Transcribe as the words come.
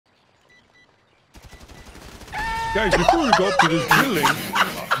Guys, before we go up to this building,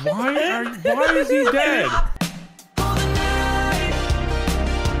 why is he dead?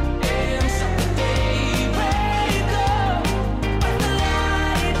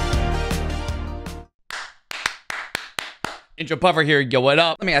 Bigpuffer here. Yo, what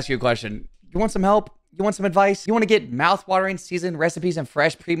up? Let me ask you a question. You want some help? You want some advice? You want to get mouth-watering seasoned recipes and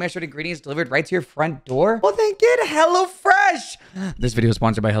fresh pre-measured ingredients delivered right to your front door? Well, then get HelloFresh. This video is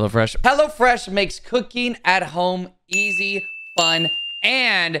sponsored by HelloFresh. HelloFresh makes cooking at home easy, fun,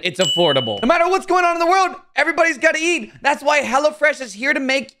 and it's affordable. No matter what's going on in the world, everybody's got to eat. That's why HelloFresh is here to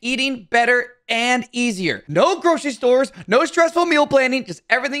make eating better and easier. No grocery stores, no stressful meal planning, just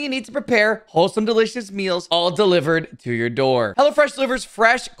everything you need to prepare wholesome, delicious meals, all delivered to your door. HelloFresh delivers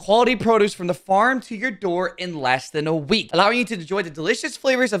fresh, quality produce from the farm to your door in less than a week, allowing you to enjoy the delicious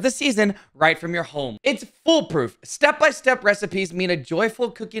flavors of the season right from your home. It's foolproof. Step-by-step recipes mean a joyful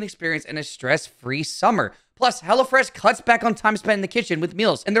cooking experience and a stress-free summer. Plus, HelloFresh cuts back on time spent in the kitchen with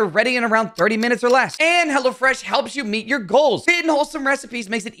meals, and they're ready in around 30 minutes or less. And HelloFresh helps you meet your goals. Fit and wholesome recipes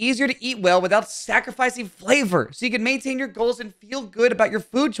makes it easier to eat well without sacrificing flavor, so you can maintain your goals and feel good about your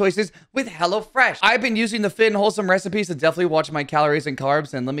food choices with HelloFresh. I've been using the Fit and Wholesome recipes to definitely watch my calories and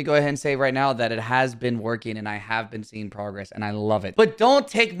carbs, and let me go ahead and say right now that it has been working, and I have been seeing progress, and I love it. But don't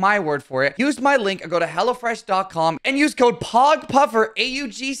take my word for it. Use my link or go to HelloFresh.com and use code POGPuffer,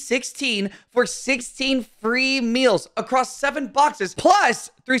 AUG16, for 16 free meals across 7 boxes, plus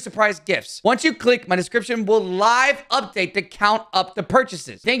 3 surprise gifts. Once you click, my description will live update to count up the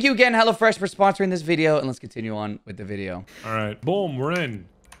purchases. Thank you again, HelloFresh, for sponsoring this video, and let's continue on with the video. All right, boom, we're in.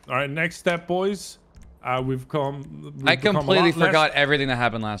 All right, next step, boys. We've I completely forgot everything that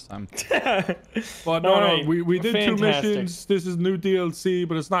happened last time. But no, we did fantastic. 2 missions. This is new DLC,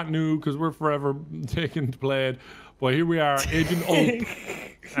 but it's not new because we're forever taking to play it. But here we are, Agent Oak.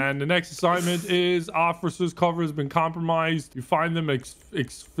 And the next assignment is officers' cover has been compromised. You find them,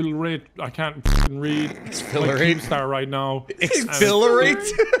 exfiltrate. I can't read. Exfiltrate? Like Keemstar right now. Exfiltrate?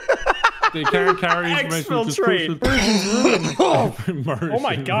 They can't carry information. Exfiltrate. Oh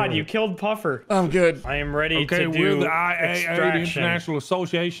my god, you killed Puffer. I'm good. I am ready to do we're the extraction. the International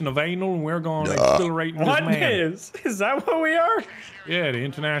Association of Anal, and we're going to exfiltrate this man. What is that what we are? Yeah, the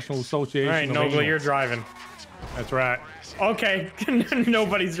International Association of All right, Noble, Anal. you're driving. That's right. Okay,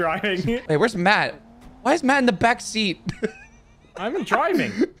 nobody's driving. Wait, where's Matt? Why is Matt in the back seat? I'm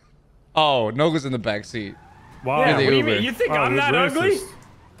driving. Oh, Nogle's in the back seat. Wow. Yeah, what do you mean? You think I'm that ugly?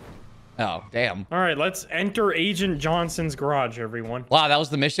 Oh, damn. All right, let's enter Agent Johnson's garage, everyone. Wow, that was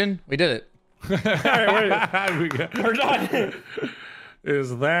the mission? We did it. All right, we're done.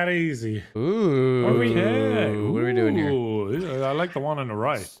 Is that easy? Ooh. Okay. What are we doing here? I like the one on the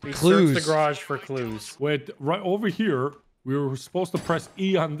right. We Clues. search the garage for clues. Wait, right over here, we were supposed to press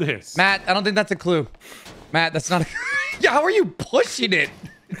E on this. Matt, I don't think that's a clue. Matt, that's not a Yeah, how are you pushing it?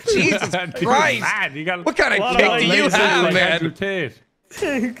 Jesus Christ. Matt, you got What kind of kick do you have, man?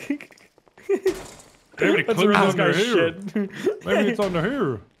 Maybe the clue's under here. Shit. Maybe it's under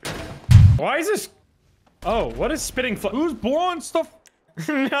here. Why is this? Oh, what is spitting? Who's blowing stuff?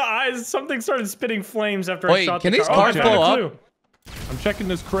 No, something started spitting flames after I shot can the these car. cars blow up? I'm checking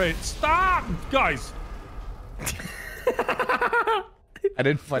this crate. Stop, guys. I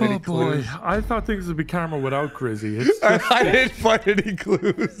didn't find any clues. I thought things would be camera without Crizzy. I didn't find any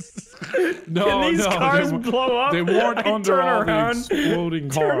clues. No, Can these cars blow up? They weren't under all the exploding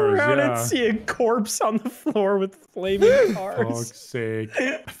cars. Turn around yeah. and see a corpse on the floor with flaming cars. Fuck's sake.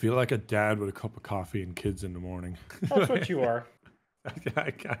 I feel like a dad with a cup of coffee and kids in the morning. That's what you are.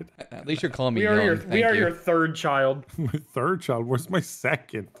 At least you're calling me We are young. your third child. My third child? Where's my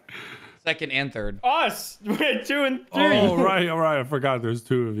second? Second and third. Us! We're 2 and 3. Oh, right, all right. I forgot there's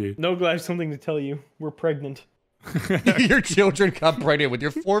 2 of you. No, I have something to tell you. We're pregnant. Your children got pregnant with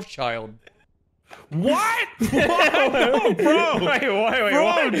your 4th child. What? What? No, bro. Wait, bro,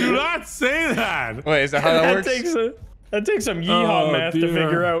 what? do not say that. Wait, is that how that works? That takes some yeehaw math to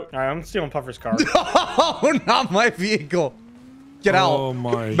figure out. All right, I'm stealing Puffer's car. Oh, not my vehicle. Get out. Oh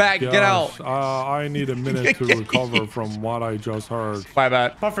my Matt, gosh. get out. I need a minute to recover from what I just heard. Bye,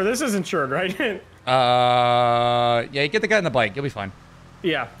 Matt. Puffer, this is insured, right? Yeah, you get the guy on the bike. You'll be fine.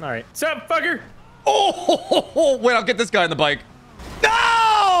 Yeah, all right. Sup, fucker? Oh, wait, I'll get this guy on the bike.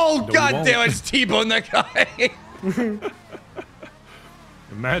 No! God damn, I just T-boned that guy.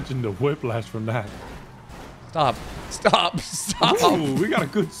 Imagine the whiplash from that. Stop. Stop. Stop. Ooh, we got a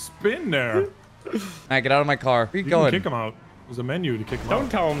good spin there. Matt, get out of my car. Where are you You going? can kick him out. There's a menu to kick him out. Don't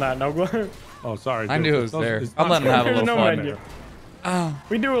tell him that, Nogla. Oh, sorry. I knew it was there. It's I'm letting him have a There's little no fun. menu. Oh.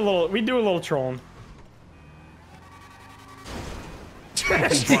 We do a little trolling. Oh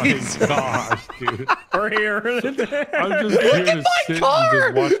my gosh, dude. We're here. I'm just here to sit and just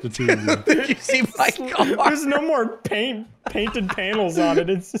watch the TV. Did you see my car? There's no more painted panels on it.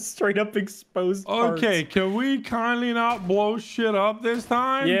 It's just straight up exposed parts. Okay, can we kindly not blow shit up this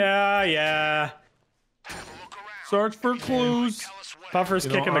time? Yeah. Search for clues. Puffer's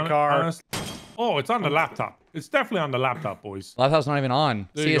kicking the car. Oh, it's on the laptop. It's definitely on the laptop, boys. Laptop's not even on.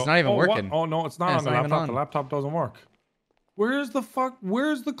 There See, you it's go. not even Oh, what? working. Oh, no, it's not Yeah, on it's the not even laptop. on. The laptop doesn't work. Where's the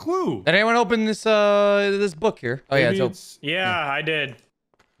clue? Did anyone open this this book here? Oh, yeah, Maybe it's open. Yeah, I did.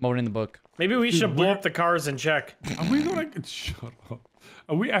 I'm opening the book. Maybe we should blow up the cars and check. Are we gonna shut up?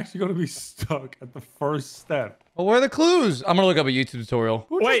 Are we actually gonna be stuck at the first step? Well, where are the clues? I'm gonna look up a YouTube tutorial.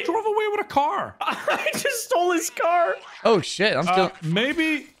 Who Wait. just drove away with a car? I just stole his car. Oh, shit. I'm still...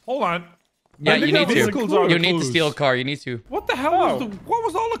 Maybe. Hold on. yeah, I you think need that was the to. clue. You need to Clues. steal a car. You need to. What the hell was what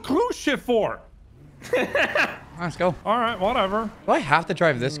was all the clue shit for? Let's go. All right, whatever. Do I have to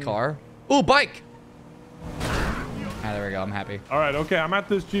drive this car? Ooh, bike! Ah, there we go. I'm happy. All right, okay. I'm at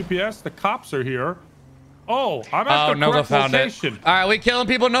this GPS. The cops are here. Oh, I'm at Oh, the Noga correct found location. it. All right, we killing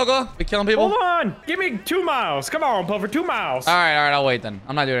people, Noga? We killing people? Hold on. Give me 2 miles. Come on, Puffer. 2 miles. All right, I'll wait then.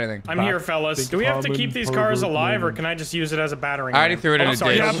 I'm not doing anything. I'm here, fellas. Do we have to keep these cars alive, or can I just use it as a battering I already ram? threw it in Oh, a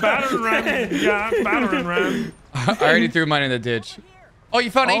sorry, ditch. Yeah, battering ram. Yeah, battering ram. I already threw mine in the ditch. Oh, you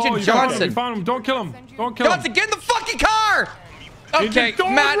found Agent you Johnson. found him. Don't kill him. Don't kill him. Johnson, get in the fucking car! Okay,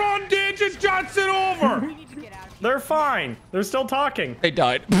 Don't Matt. run Agent Johnson over. They're fine. They're still talking. They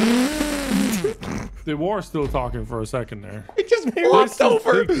died. They were still talking for a second there. He just walked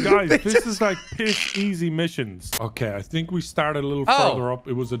over. Guys, this is like piss easy missions. Okay, I think we started a little further up.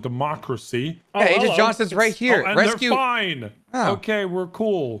 It was a democracy. Yeah, Agent hello. Johnson's right here. And Rescue. they're fine. Oh. Okay, we're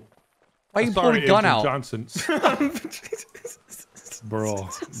cool. Why are you Sorry, pulling a gun Agent out? Johnson.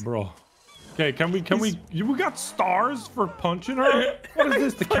 bro. Okay, can we got stars for punching her? What is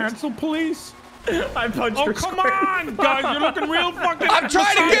this? The cancel police? I punched Oh, her come square. on, guys. You're looking real fucking I'm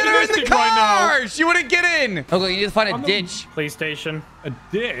trying to get her in the misogynistic right now. car. She wouldn't get in. Okay, you need to find a ditch. Police station. A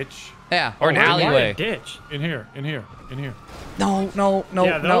ditch? Yeah, or an wait, why? alleyway. Ditch. In here. No,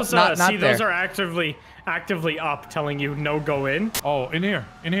 Yeah, those not see, there. those are actively up, telling you no go in. Oh, in here.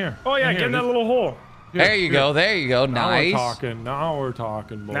 Oh yeah, get in that little hole. There you go. There you go. Now Nice. Now we're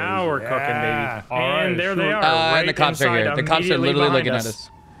talking, boys. Now we're cooking, baby. All right, And there sure. they are. Right and the cops are inside, here. The cops are immediately literally behind looking at us.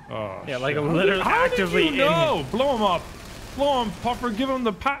 Oh, Yeah, like shit. literally How actively did you know? Blow him up. Blow him, Puffer. Give him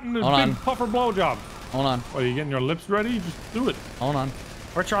the patented Hold big on. Puffer blowjob. Hold on. Oh, you getting your lips ready? Just do it. Hold on.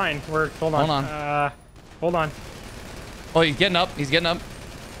 We're trying. Hold on. Hold on. Hold on. Oh, he's getting up. He's getting up.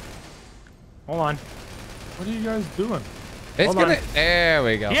 Hold on. What are you guys doing? It's Hold gonna. on. There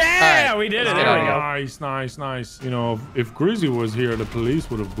we go. Yeah, All right. we did it. Let's get There we out of go. here. Nice. You know, if Grizzy was here, the police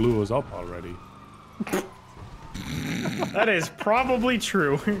would have blew us up already. That is probably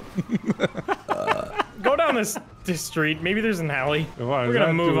true. Go down this street. Maybe there's an alley. Why, is We're gonna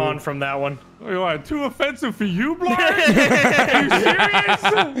that move too- on from that one. What, too offensive for you, Blind? Are you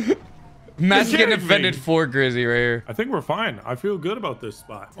serious? Matt's getting kidding offended me. for Grizzy right here. I think we're fine. I feel good about this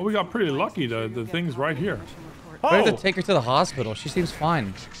spot. Oh, we got pretty lucky. The thing's right here. We have Oh, to take her to the hospital. She seems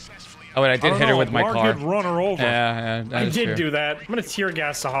fine. Oh, wait, I did don't hit her know, with my Mark car. did run her over. Yeah, that I is did true. do that. I'm gonna tear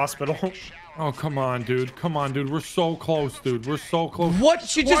gas the hospital. Oh, come on, dude. We're so close, dude. We're so close. What?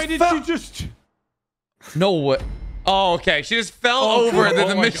 She just Why did fell. she just... No, what? Oh, okay. She just fell over and then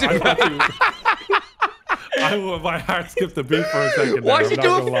the my mission. God, my heart skipped a beat for a second. Why'd there, she I'm do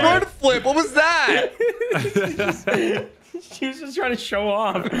not a gonna lie. front flip? What was that? She was just trying to show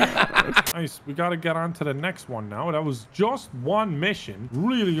off. Nice. We got to get on to the next one now. That was just one mission.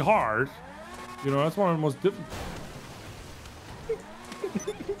 Really hard. You know, that's one of the most difficult.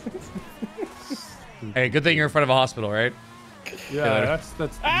 Hey, good thing you're in front of a hospital, right? Yeah, that's the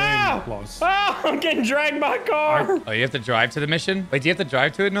main Ow! plus. Oh, I'm getting dragged by a car. Oh, you have to drive to the mission? Wait, do you have to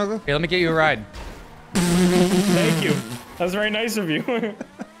drive to it, Noga? Here, let me get you a ride. Thank you. That was very nice of you.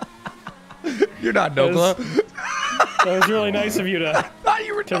 You're not Noga. That was really nice of you to thought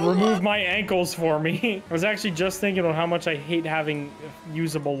you were remove my ankles for me. I was actually just thinking about how much I hate having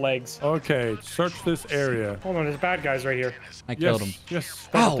usable legs. Okay, search this area. Hold on, there's bad guys right here. I killed him. Yes.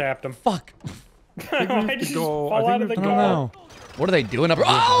 Double Ow, tapped him. fuck. I just go- fall I out of the think I we don't car. know. What are they doing up?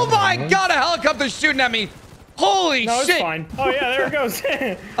 Oh my god, a helicopter's shooting at me. Holy No, it's shit. fine. Oh yeah, there it goes. I don't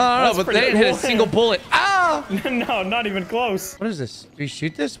know, That's but they pretty didn't hit a cool. single bullet. Ah! No, not even close. What is this? Do you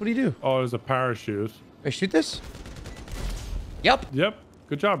shoot this? What do you do? Oh, there's a parachute. I shoot this? Yep. Yep.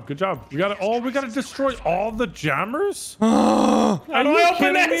 Good job. We gotta destroy all the jammers? How do you I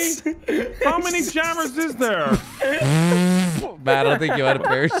open kidding this? How many jammers is there? Matt, I don't think you had a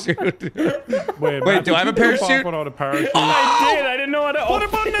parachute. Wait, Wait, do I have a parachute? Without a parachute? I did. I didn't know how to.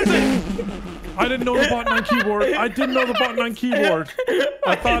 What button is it? I didn't know the button on keyboard. I didn't know the button on keyboard.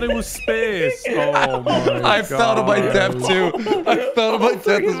 I thought it was space. Oh my god. I fell to my death too. I fell to my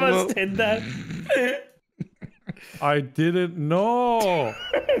death as well. Did that. I didn't know.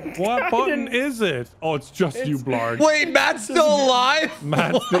 What button is it? Oh, it's just you, Blarg. Wait, Matt's still alive?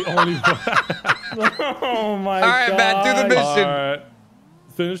 Matt's the only one. Oh my god. All right, Matt, do the mission. All right.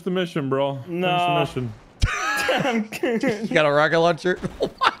 Finish the mission, bro. No. Finish the mission. You got a rocket launcher? Oh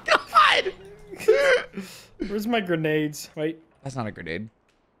my god. Where's my grenades? Wait. That's not a grenade.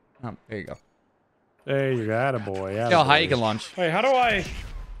 Oh, there you go. There you got it, boy. See how high you can launch. Wait, how do I?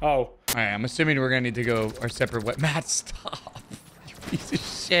 Oh. All right, I'm assuming we're gonna need to go our separate way. Matt, stop. You piece of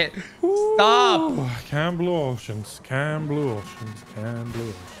shit. Stop. Ooh, can blue oceans. Can blue oceans. Can blue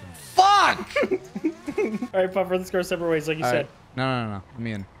oceans. Fuck. All right, Puffer, let's go separate ways, like you said. No. Let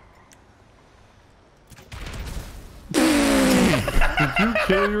me in. Did you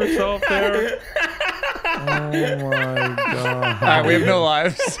kill yourself there? Oh my god. All right, we have no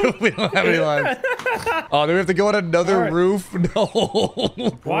lives. We don't have any lives. Oh, do we have to go on another roof? No.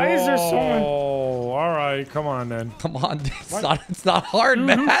 Why is there so many? Oh, all right. Come on then. Come on, dude. It's not hard, Dude,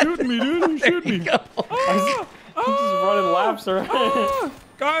 Matt. who's shooting me, dude? Who's shooting me? I'm just running laps around.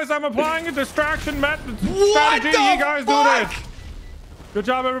 Guys, I'm applying a distraction method What strategy. the You guys fuck? do this. Good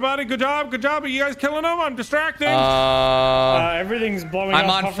job, everybody. Good job. Good job. Are you guys killing them? I'm distracting. Everything's blowing up. I'm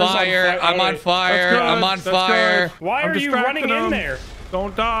on Puffer's fire. I'm on fire. That's good. I'm on That's fire. good. Why I'm are you distracting running in them. there?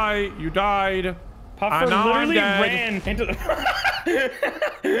 Don't die. You died. Puffer now I'm literally dead. ran into the.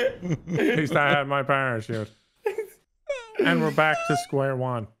 At least I had my parachute. And we're back to square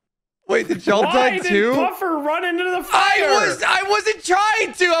one. Wait, did y'all Why die did too? Puffer run into the fire? I wasn't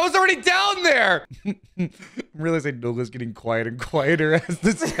trying to. I was already down there. I'm realizing Nola's getting quieter and quieter as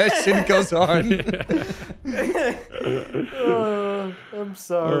the session goes on. I'm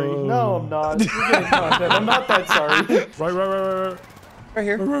sorry. No, I'm not. You're getting content. I'm not that sorry. Right. Right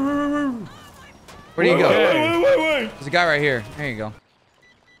here. Where do you go? Wait. There's a guy right here. There you go.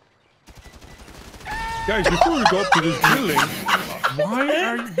 Guys, before we go up to this building,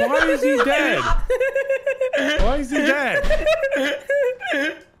 why is he dead? Why is he dead?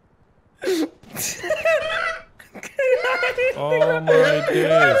 Oh my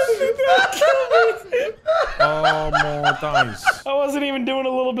days. Oh my dice. I wasn't even doing a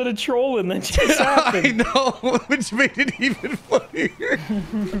little bit of trolling that just happened. I know, which made it even funnier.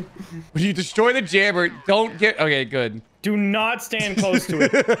 When you destroy the jammer, don't get... Okay, good. Do not stand close to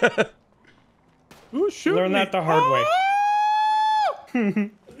it. Who's shooting Learn that the hard way.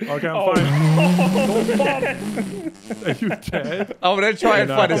 Okay, I'm fine. Don't stop. Are you dead? I'm gonna try and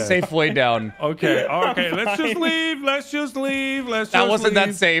You're find not a dead. safe way down. Okay, let's just leave. Let's just leave. That wasn't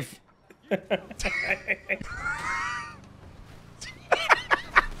that safe.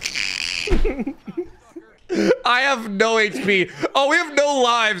 I have no HP. Oh, we have no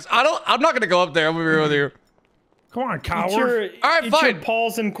lives. I'm not gonna go up there. I'm gonna be real with you. Come on, It's coward. All right, it's fine. your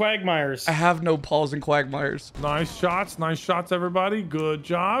Pauls and Quagmires. I have no Pauls and Quagmires. Nice shots, everybody. Good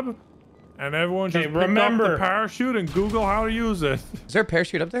job. And everyone just Okay, pick up remember- the parachute and Google how to use it. Is there a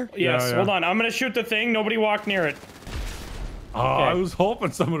parachute up there? Yes, Yeah. hold on. I'm gonna shoot the thing. Nobody walk near it. Oh, I was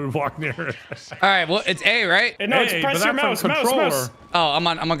hoping someone would walk near it. All right, well, it's A, right? No, it's Hey, press but your that's on mouse. controller. Oh, I'm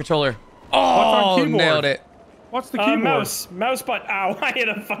on controller. What's on Oh, keyboard? nailed it. What's the keyboard? Mouse button. Ow, I hit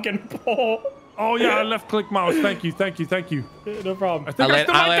a fucking pole. Oh yeah, left click mouse. Thank you. No problem. I think I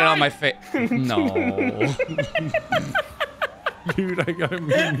still I might landed die. on my face. No. Dude, I got a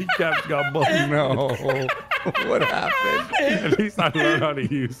kneecaps got bumped. No. What happened? At least I learned how to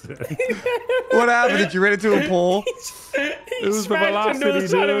use it. What happened? Did you run into a pole? It was the velocity,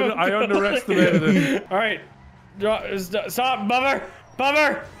 dude. I underestimated it. All right. Stop,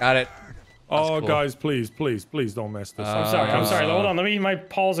 Bubber. Got it. Oh, cool. guys, please don't mess this up. I'm sorry. Hold on. Let me eat my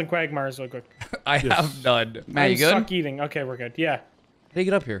Pauls and Quagmires real quick. I have none. Matt, you I'm good? stuck eating. Okay, we're good. Yeah. How do you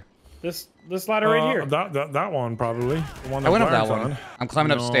get up here? This ladder right here. That one probably. The one I went up that Blarg's one. on. I'm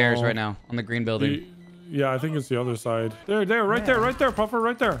climbing upstairs No. right now on the green building. Yeah, I think it's the other side. There, right there, Puffer,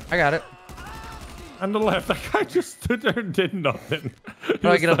 right there. I got it. And the left. That guy just stood there and did nothing. How do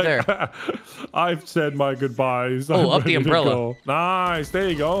I get up there? I've said my goodbyes. Oh, I'm up the ready to umbrella. go. Nice. There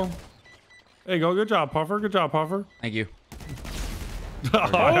you go. There you go. Good job, Puffer. Thank you.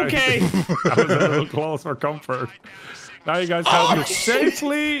 Okay. That was a little close for comfort. Now you guys have to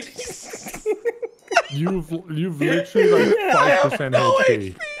safely. You've literally like 5%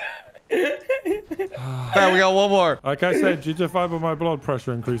 HP. All right, we got one more. Like I said, GTA 5, but my blood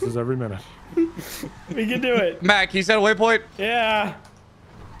pressure increases every minute. We can do it. Matt, can you set a waypoint? Yeah.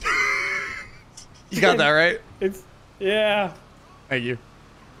 You got that right? Yeah. Thank you.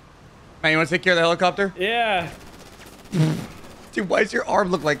 Man, you want to take care of the helicopter? Yeah. Dude, why does your arm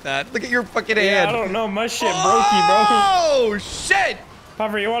look like that? Look at your fucking Yeah, hand. I don't know. My shit brokey, bro. Oh, shit.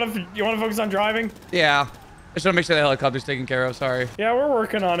 Puffer, you want to focus on driving? Yeah. I just want to make sure the helicopter's taken care of. Sorry. Yeah, we're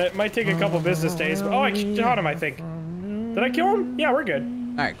working on it. Might take a couple business days. But, oh, I shot him, I think. Did I kill him? Yeah, we're good.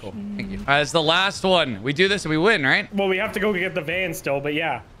 All right, cool. Thank you. All right, it's the last one. We do this and we win, right? Well, we have to go get the van still, but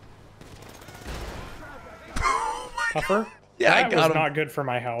yeah. Puffer? Yeah, I that got was him. not good for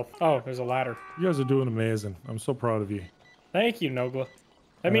my health. Oh, there's a ladder. You guys are doing amazing. I'm so proud of you. Thank you, Nogla.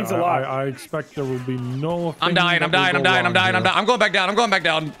 That means a lot. I expect there will be no. I'm dying. I'm dying. I'm going back down. I'm going back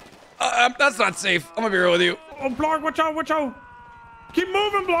down. That's not safe. I'm gonna be real with you. Oh, Blarg, watch out, watch out. Keep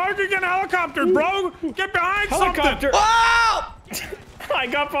moving, Blarg. You're getting helicoptered, bro. Get behind Helicopter. something. Oh! I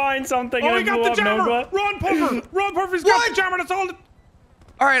got behind something Oh, and he it got blew the up, jammer. Nogla. Run, Puffer. Run, Puffer. He's got the jammer. That's all.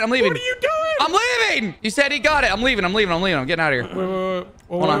 All right, I'm leaving. What are you doing? I'm leaving. You said he got it. I'm leaving. I'm leaving. I'm getting out of here. Wait.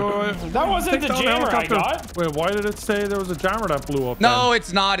 Hold on. That wasn't Take the down jammer I helicopter. got. Wait, why did it say there was a jammer that blew up? No,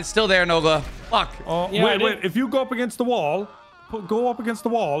 it's not. It's still there, Nogla. Fuck. Oh, Yeah, I wait. did. If you go up against the wall, go up against the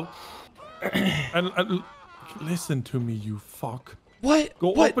wall, and listen to me, you fuck. What? Go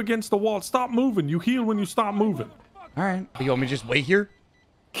What? up against the wall. Stop moving. You heal when you stop moving. All right. You want me to just wait here?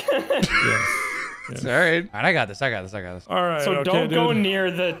 Yes. It's all right. All right, I got this. I got this. All right. So okay, don't go dude.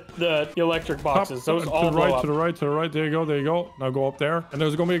 near the electric boxes. Those to all the blow right, up. to the right, to the right. There you go. There you go. Now go up there. And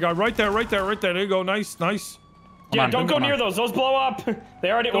there's gonna be a guy right there. There you go. Nice. Yeah, don't go come near on. those. Those blow up.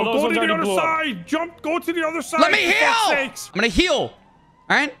 They already. Well, Go those to ones the already other blew up. side. Jump. Go to the other side. Let me for heal. fuck's sakes. I'm gonna heal. All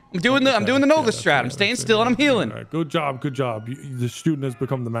right. I'm doing the Nogla strat. I'm staying still and I'm healing. All right, good job. The student has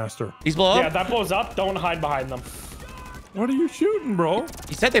become the master. These blow Yeah, up. that blows up. Don't hide behind them. What are you shooting, bro?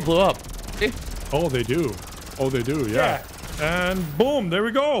 He said they blew up. See? Oh, they do. Yeah. And boom, there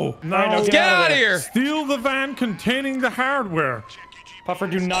we go. Now now Get out of here. steal the van containing the hardware. Puffer,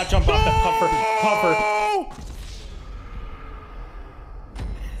 do not jump off that. Puffer. Oh!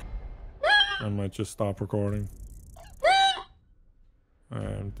 I might just stop recording.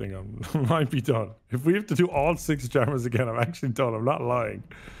 I think I might be done. If we have to do all 6 jammers again, I'm actually done. I'm not lying.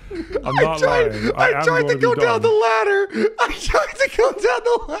 I'm not lying. I tried to go down the ladder. I tried to go down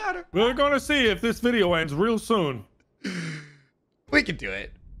the ladder. We're gonna see if this video ends real soon. We can do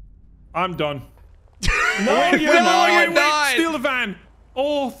it. I'm done. No, you're no, not. you're not. Steal the van.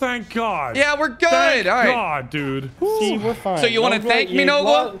 Oh, thank God. Yeah, we're good. Thank All right. God, dude. See, we're fine. So you want to thank me,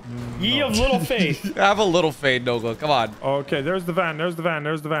 Nogla? Ye of little faith. Have a little fade, Nogla. Come on. Okay, there's the van. All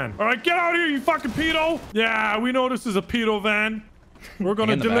right, get out of here, you fucking pedo. Yeah, we know this is a pedo van. We're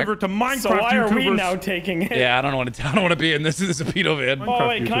gonna In the deliver back. it to Minecraft So why are we YouTubers. now taking it? Yeah, I don't want to be in this. This is a pedo van. Oh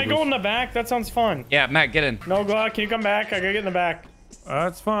wait, can I go in the back? That sounds fun. Yeah, Matt, get in. Nogla, can you come back? I gotta get in the back.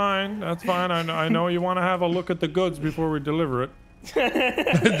 That's fine. I know you want to have a look at the goods before we deliver it.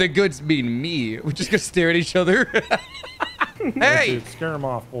 The goods mean me. We're just gonna stare at each other. Hey! Dude, scare him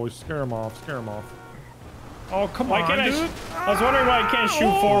off, boys. Scare him off. Oh, come Why on, can't dude. I was wondering why I can't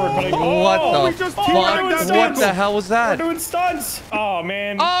shoot forward, but I What we the just fuck? teabagged that What the hell was We're that? doing stunts. Oh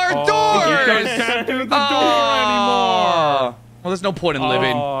man. Our You doors! guys can't do the door Oh. anymore. Well, there's no point in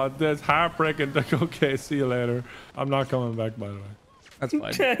living. Oh, that's heartbreaking. Okay, see you later. I'm not coming back, by the way. That's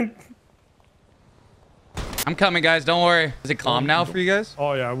fine. I'm coming, guys. Don't worry. Is it calm now for you guys?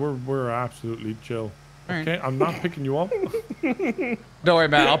 Oh yeah, we're absolutely chill. right. Okay, I'm not picking you up. Don't worry,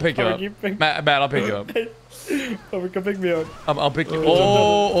 Matt. I'll pick you up. Matt, I'll pick you up. Over, come pick me up. I'll pick you.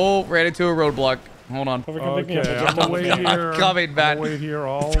 Oh, ran into a roadblock. Hold on. Over, come pick me Okay, up. I'm gonna wait here. I'm coming, Matt. I'm gonna wait here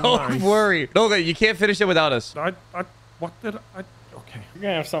all Don't night. worry. No, you can't finish it without us. What did I? Okay. You're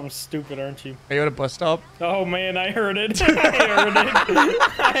gonna have something stupid, aren't you? Are you at a bus stop? Oh man, I heard it. I heard it.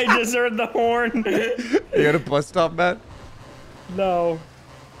 I just heard the horn. Are you at a bus stop, Matt? No.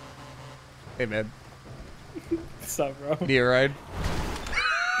 Hey, man. What's up, bro? Need a ride?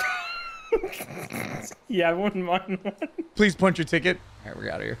 Yeah, I wouldn't mind one. Please punch your ticket. All right, we're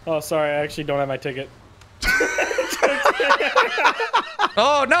out of here. Oh, sorry, I actually don't have my ticket.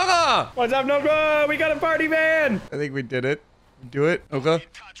 Oh, Noga! What's up, Nogla? We got a party van! I think we did it. Do it, Noga.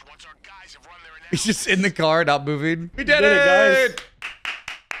 He's just in the car, not moving. We did Did it, it! guys.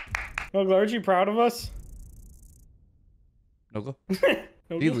 Nogla, aren't you proud of us? Noga? Nogla?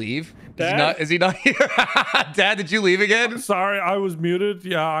 Did he leave? Dad? Is he not here? Dad, did you leave again? Sorry, I was muted.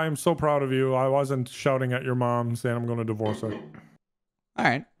 Yeah, I am so proud of you. I wasn't shouting at your mom saying I'm going to divorce her. All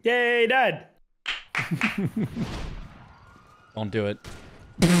right. Yay, Dad! Don't do it.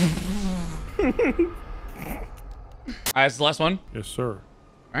 that's the last one. Yes, sir.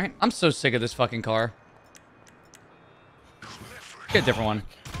 All right. I'm so sick of this fucking car. Get a different one.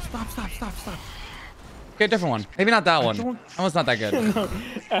 Stop. Get a different one. Maybe not that one. That one's not that good.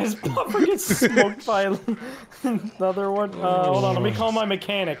 As Puffer gets smoked by another one. Hold on, let me call my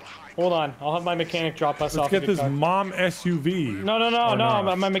mechanic. Hold on, I'll have my mechanic drop us off. Let's get this mom SUV.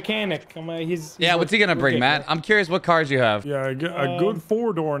 No, my mechanic. He's yeah, what's he gonna bring, Matt? I'm curious what cars you have. Yeah, a good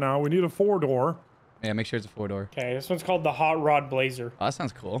 4-door now. We need a 4-door. Yeah, make sure it's a 4-door. Okay, this one's called the Hot Rod Blazer. Oh, that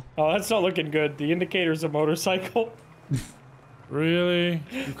sounds cool. Oh, that's not looking good. The indicator's a motorcycle. Really?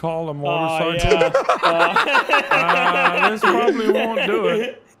 You call a motorcycle? Yeah. This probably won't do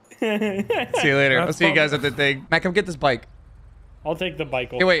it. See you later. I'll see you guys at the thing. Matt, come get this bike. I'll take the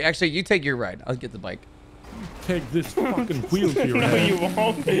bike. Hey, wait, actually, you take your ride. I'll get the bike. Take this fucking wheel to your No, head. you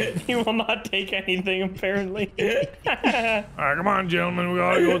won't. You will not take anything, apparently. All right, come on, gentlemen. We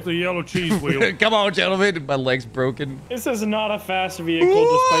gotta go with the yellow cheese wheel. Come on, gentlemen. My leg's broken. This is not a fast vehicle,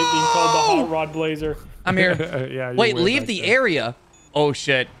 despite being called the Hot Rod Blazer. I'm here. Yeah, wait, leave the area. Oh,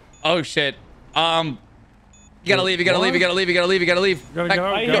 shit. Oh, shit. You gotta leave. You gotta leave. You gotta leave. You gotta leave. You gotta leave. Get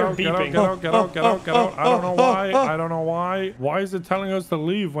out. Get out. I don't know why. I don't know why. Why is it telling us to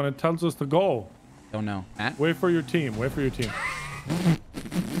leave when it tells us to go? Don't know. Matt? Wait for your team. Wait for your team.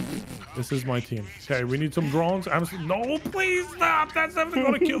 This is my team. Okay, we need some drones. No, please stop. That's definitely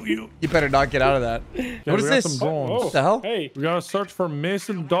gonna kill you. You better not get out of that. Okay, what is this? Some drones. What the hell? Hey. We gotta search for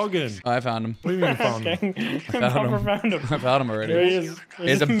Mason Duggan. Oh, I found him. What do you mean you found him? Puffer found him. I found him already. There he is.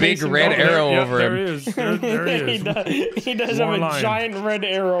 There's a big red arrow over there him. He is. There he is. He does have a giant red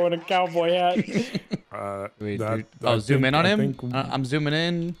arrow and a cowboy hat. Wait, zoom in on him. I'm zooming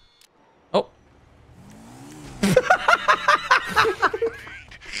in. Oh.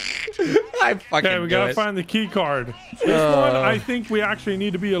 I fucking Okay, we gotta find the key card. This one, I think we actually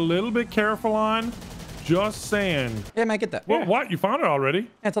need to be a little bit careful on. Just saying. Yeah, man, get that. Well, what? You found it already?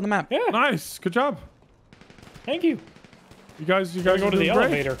 Yeah, it's on the map. Yeah. Nice. Good job. Thank you. You guys Go to the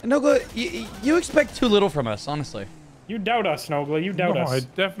elevator. Nogla, you expect too little from us, honestly. You doubt us, Nogla. You doubt No, us. I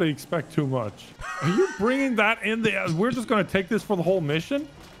definitely expect too much. Are you bringing that in the... We're just gonna take this for the whole mission?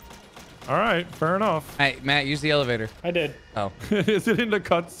 All right, fair enough. Hey, Matt, use the elevator. I did. Oh. Is it in the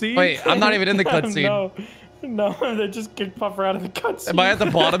cutscene? Wait, I'm not even in the cutscene. No, they just kicked Puffer out of the cutscene. Am I at the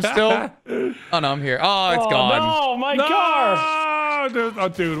bottom still? Oh, no, I'm here. Oh, it's gone. No, my car!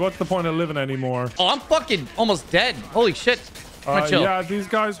 Dude, what's the point of living anymore? Oh, I'm fucking almost dead. Holy shit. Come on, chill. Yeah, these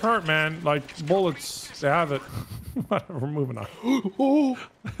guys hurt, man. Like, bullets, they have it. We're moving on.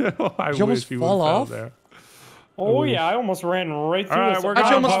 I Did you almost fall off? There. Oh, yeah, I almost ran right through this. We're How'd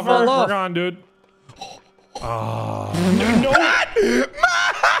you almost fall off? We're gone, dude. No!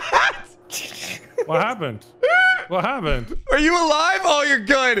 What happened? What happened? Are you alive? Oh, you're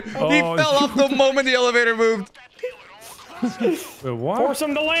good. He Oh, fell off the moment the elevator moved. Wait, what? Force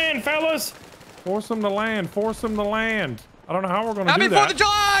him to land, fellas! Force them to land. Force them to land. I don't know how we're gonna Happy do 4th that. of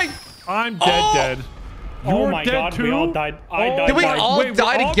July! I'm dead. Oh You're my dead god, too? we all died. I died. Did we by- all Wait,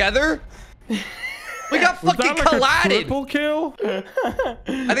 die we're all- together? We got Was fucking that like a collided. triple kill?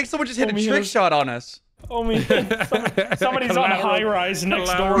 I think someone just hit a me trick hit- shot on us. Oh, man. Somebody's on a high rise next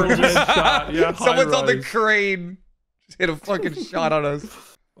door. Collateral headshot. Yeah, Someone's on the high-rise. crane. Just hit a fucking shot on us.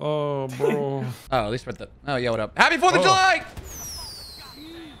 Oh, bro. Oh, at least we're at the... Oh, yeah, what up? Happy 4th of July!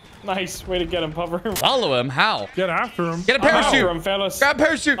 Nice way to get him, Puffer. Follow him? How? Get after him. Get a After parachute. him, fellas. Grab a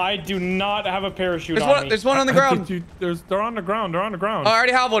parachute. I do not have a parachute on me. There's one on the ground. They're on the ground. They're on the ground. Oh, I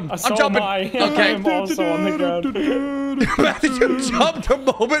already have one. I'm So jumping. am I. Okay. I'm also on the ground. Did you jump the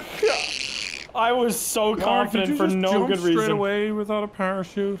moment? I was so Did confident you for just no jump good straight reason. away without a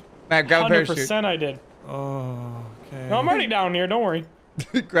parachute? Matt, grab a parachute. 100% I did. Oh, okay. No, I'm already down here. Don't worry.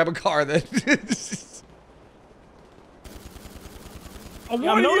 Grab a car then. What I'm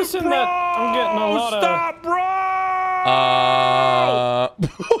are you, noticing that I'm getting a lot of... Stop, bro!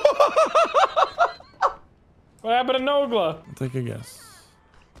 What happened to Nogla? Take a guess.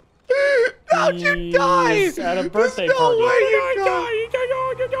 How'd you die? He's at a birthday There's no party. way you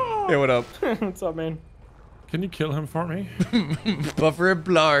died. Hey, what up? What's up, man? Can you kill him for me? Buffer and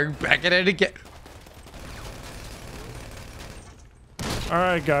Blarg back at it again. All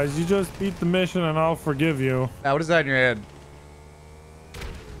right, guys, you just beat the mission and I'll forgive you. Now, what is that in your head?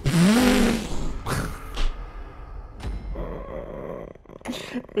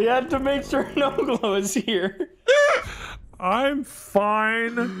 We had to make sure Nogla was here. I'm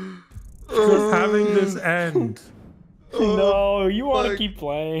fine just having this end. No, you want to fuck. keep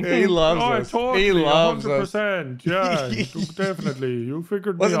playing. He loves Oh, us. totally, He loves us. 100%. Yeah, definitely. You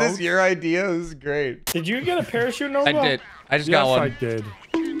figured me Wasn't out. this your idea? This is great. Did you get a parachute, Nogla? I did. I just Yes, got one. I did.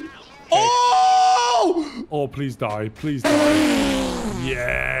 Oh! Oh, please die. Please die.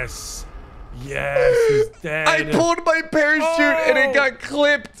 Yes. Yes, he's dead. I pulled my parachute and it got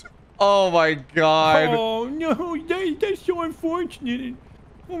clipped. Oh my god. Oh no, that's so unfortunate.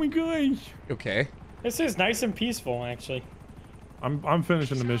 Oh my gosh. Okay. This is nice and peaceful, actually. I'm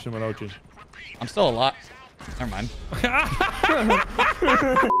finishing the mission without you. I'm still alive. Never mind.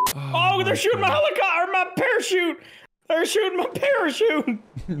 Oh, they're shooting my helicopter, my parachute. They're shooting my parachute.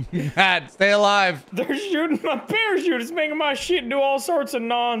 Matt, stay alive. They're shooting my parachute. It's making my shit do all sorts of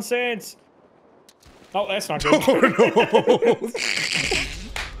nonsense. Oh, that's not good. Oh, no.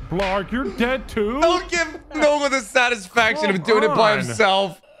 Blark, you're dead too? Don't give Noah the satisfaction of doing it by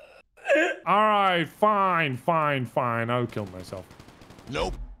himself. All right, fine. I'll kill myself.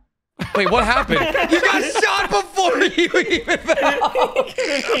 Nope. Wait, what happened? You got shot before you even You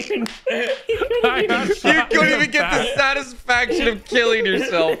couldn't even get the satisfaction of killing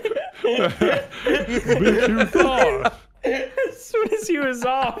yourself. Bitch, you thought. As soon as he was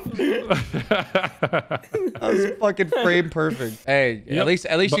off. That was fucking frame perfect. Hey, Yep,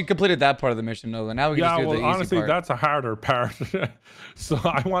 at least you completed that part of the mission, Nolan. Now we can just do the easy honestly, part. that's a harder part. So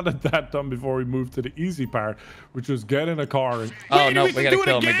I wanted that done before we moved to the easy part, which was get in a car and... Oh, no, we gotta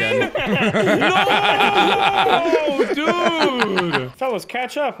kill him again. No, dude! Fellas,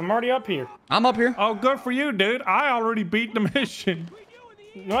 catch up. I'm already up here. I'm up here. Oh, good for you, dude. I already beat the mission.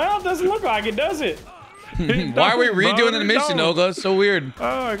 Well, it doesn't look like it, does it? Why are we redoing the mission, Noga? It's so weird.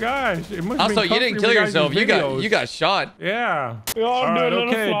 Oh my gosh! It must Also, be you didn't kill yourself. You got shot. Yeah. We all All do right, a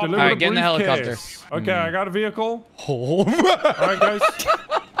little okay. flop. Deliver All right, the get in the helicopter. briefcase. Okay, I got a vehicle. Oh. All right, guys.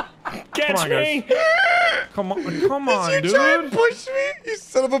 Catch on, me! guys. Come on, Did you try and dude. push me? You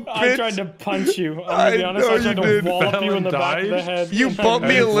son of a bitch. I tried to punch you. I'm I gonna be honest, know I tried you to did. wallop you in the Fell back and of the died. head. You bumped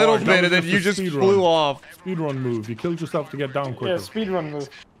me a Hey, little Clark, bit that and was then you just a just speed flew run. off. Speedrun move. You killed yourself to get down quicker. Yeah, speedrun move.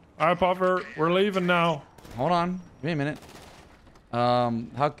 All right, Puffer, we're leaving now. Hold on. Give me a minute. How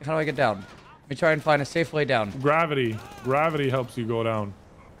do I get down? Let me try and find a safe way down. Gravity. Gravity helps you go down.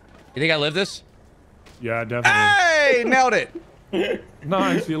 You think I live this? Yeah, definitely. Hey! Nailed it!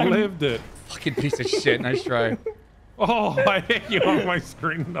 Nice, you lived it. Fucking piece of shit. Nice try. Oh, I hit you on my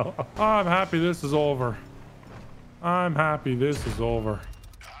screen. No. I'm happy this is over. I'm happy this is over.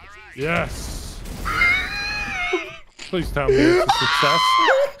 Yes. Please tell me it's a success.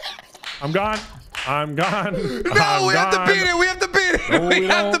 I'm gone. I'm gone. No, we have to beat it. We have to beat it. No, we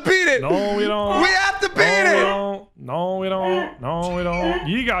have to beat it. No, we don't. We have to beat it. No, we don't. No, we don't.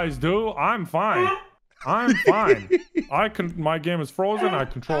 You guys do. I'm fine. I'm fine. My game is frozen. I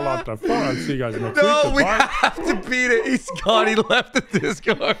control out that phone. I'll see you guys next week. No, we Goodbye. have to beat it. He's gone. He left the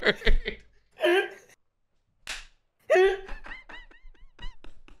Discord.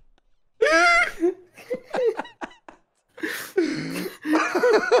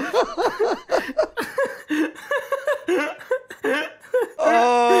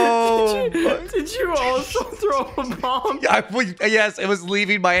 Oh. Did you also throw a bomb? Yes, it was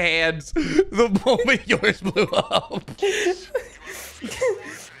leaving my hands the moment yours blew up.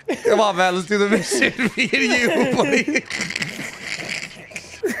 Come on, man. Let's do the mission. Me and you, buddy.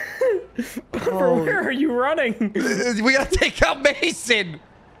 Where are you running? We gotta take out Mason.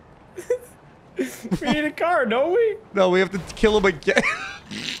 We need a car, don't we? No, we have to kill him again.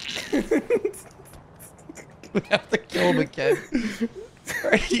 We have to kill him again.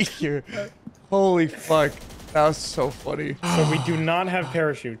 Right here. Holy fuck. That was so funny. So we do not have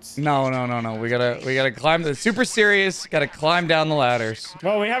parachutes. No. We gotta climb the super serious. Gotta climb down the ladders.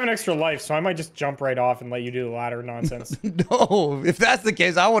 Well, we have an extra life, so I might just jump right off and let you do the ladder nonsense. No, if that's the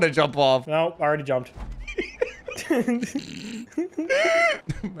case, I want to jump off. No, I already jumped.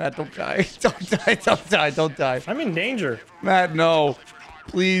 Matt, don't die. Don't die. I'm in danger. Matt, no.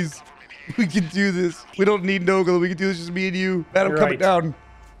 Please. We can do this. We don't need Nogla. We can do this just me and you. Matt, I'm You're coming right. down.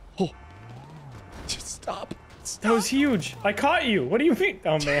 Oh. Just stop. That was huge. I caught you. What do you mean?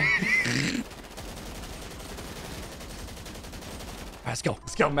 Oh, man. Let's go.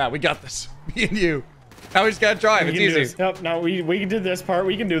 Let's go, Matt. We got this. Me and you. Now we just gotta drive. We It's can do easy. this. Nope, no, we did this part.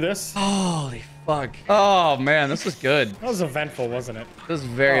 We can do this. Holy fuck. Oh, man. This was good. That was eventful, wasn't it? This was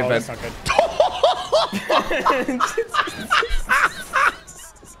very Oh, that's eventful. not good.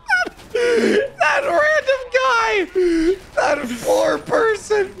 That random guy! That poor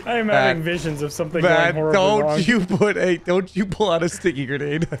person! I'm Matt, having visions of something Matt, going horribly wrong. don't you pull out a sticky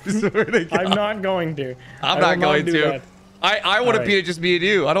grenade. I swear to God. I'm not going to. I'm I not will going do to. that. I want to Alright. beat it just me and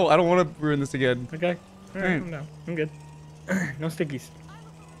you. I don't want to ruin this again. Okay. All right. No, I'm good. No stickies.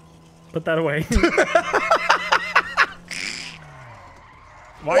 Put that away.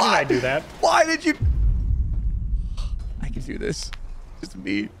 Why did I do that? Why did you? I can do this. Just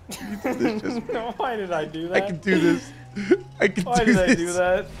me. This just me. Why did I do that? I can do this. I can Why do did this. I do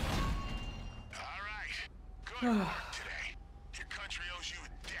that? Good work today. Your country owes you a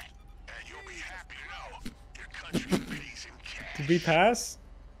debt, and you'll be happy to know your country pays in cash. Did we pass?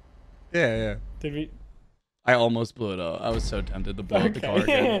 Yeah. Did we? I almost blew it up. I was so tempted to blow up the car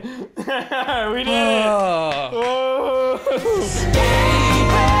again. We did it! Oh.